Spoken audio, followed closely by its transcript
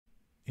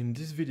In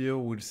this video,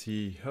 we'll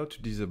see how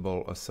to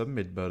disable a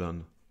submit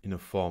button in a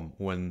form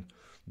when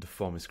the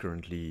form is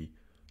currently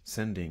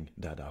sending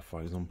data,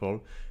 for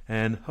example,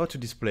 and how to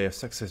display a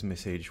success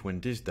message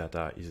when this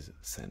data is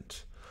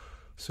sent.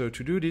 So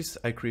to do this,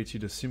 I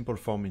created a simple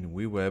form in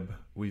WeWeb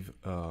with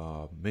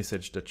a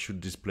message that should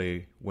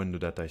display when the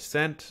data is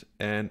sent,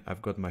 and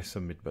I've got my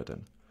submit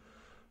button.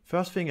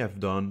 First thing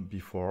I've done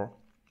before,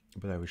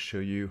 but I will show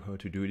you how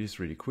to do this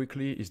really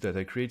quickly, is that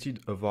I created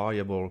a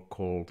variable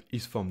called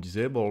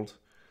isFormDisabled,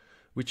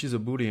 which is a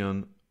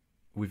Boolean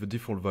with a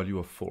default value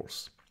of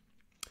false.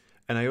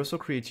 And I also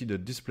created a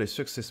display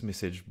success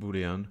message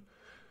Boolean,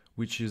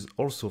 which is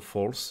also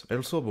false,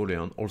 also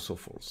Boolean, also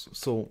false.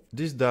 So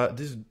these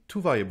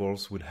two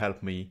variables will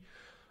help me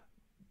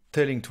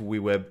telling to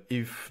WeWeb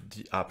if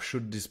the app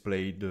should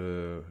display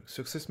the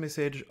success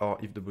message or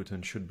if the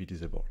button should be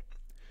disabled.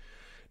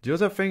 The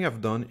other thing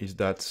I've done is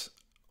that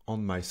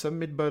on my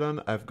submit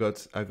button,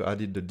 I've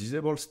added the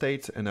disable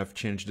state and I've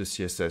changed the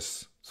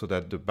CSS so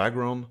that the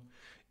background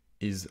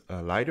is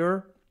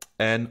lighter,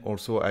 and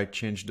also I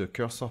changed the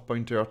cursor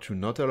pointer to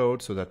not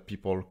allowed so that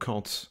people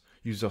can't,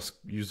 users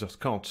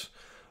can't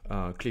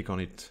click on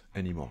it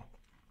anymore.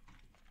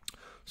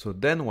 So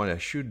then what I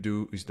should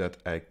do is that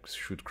I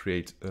should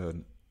create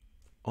an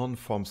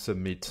on-form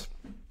submit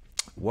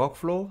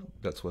workflow.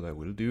 That's what I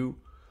will do.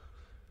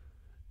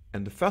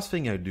 And the first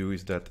thing I do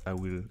is that I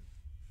will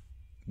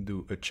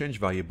do a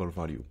change variable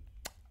value.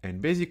 And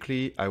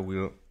basically I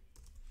will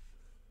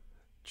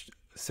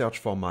search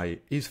for my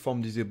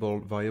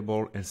isFormDisabled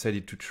variable and set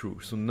it to true.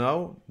 So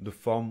now the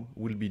form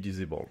will be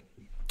disabled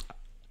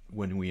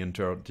when we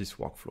enter this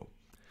workflow.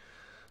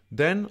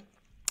 Then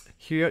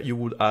here you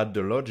would add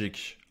the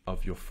logic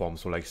of your form.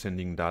 So like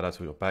sending data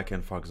to your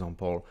backend, for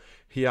example.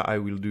 Here I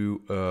will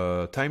do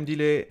a time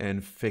delay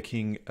and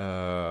faking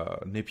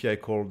an API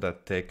call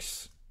that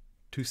takes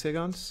 2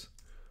 seconds.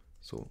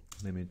 So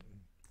let me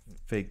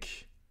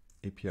fake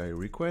API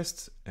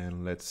request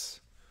and let's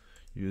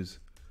use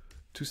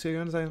 2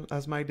 seconds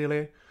as my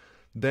delay.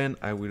 Then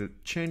I will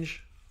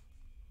change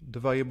the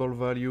variable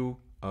value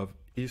of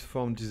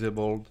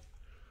isFormDisabled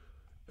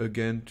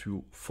again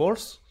to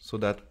false so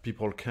that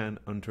people can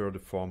enter the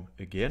form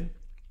again.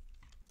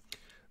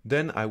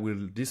 Then I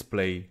will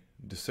display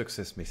the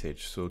success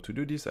message. So to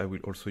do this, I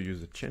will also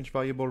use the change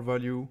variable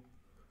value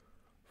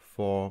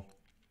for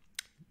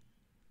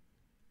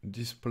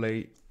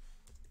display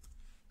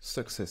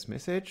success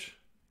message,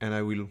 and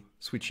I will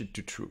switch it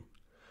to true.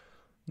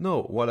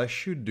 Now, what I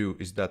should do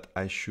is that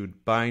I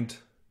should bind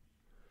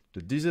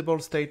the disable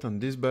state on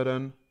this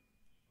button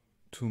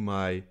to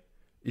my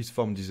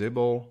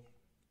isFormDisabled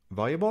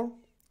variable,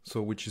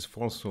 so which is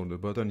false, so the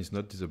button is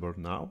not disabled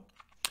now.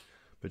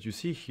 But you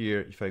see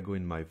here, if I go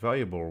in my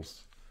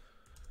variables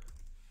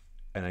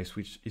and I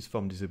switch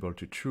isFormDisabled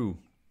to true,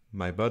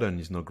 my button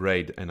is now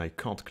gray and I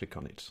can't click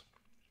on it.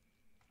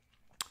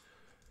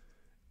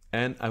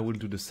 And I will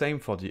do the same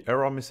for the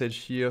error message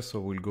here. So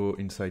we'll go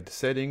inside the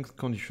settings,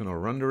 conditional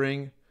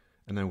rendering,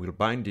 and I will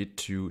bind it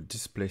to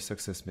display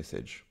success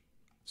message.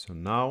 So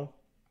now,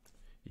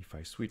 if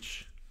I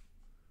switch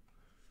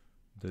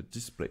the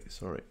display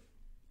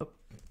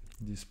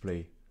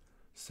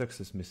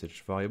success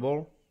message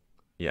variable,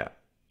 yeah,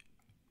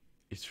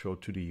 it's shown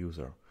to the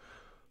user.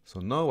 So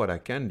now what I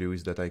can do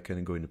is that I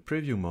can go in the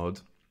preview mode,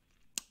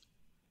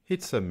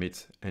 hit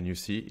submit, and you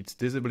see it's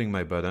disabling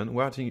my button,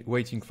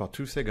 waiting for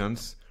 2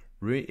 seconds,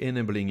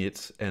 re-enabling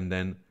it, and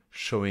then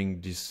showing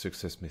this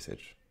success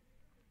message.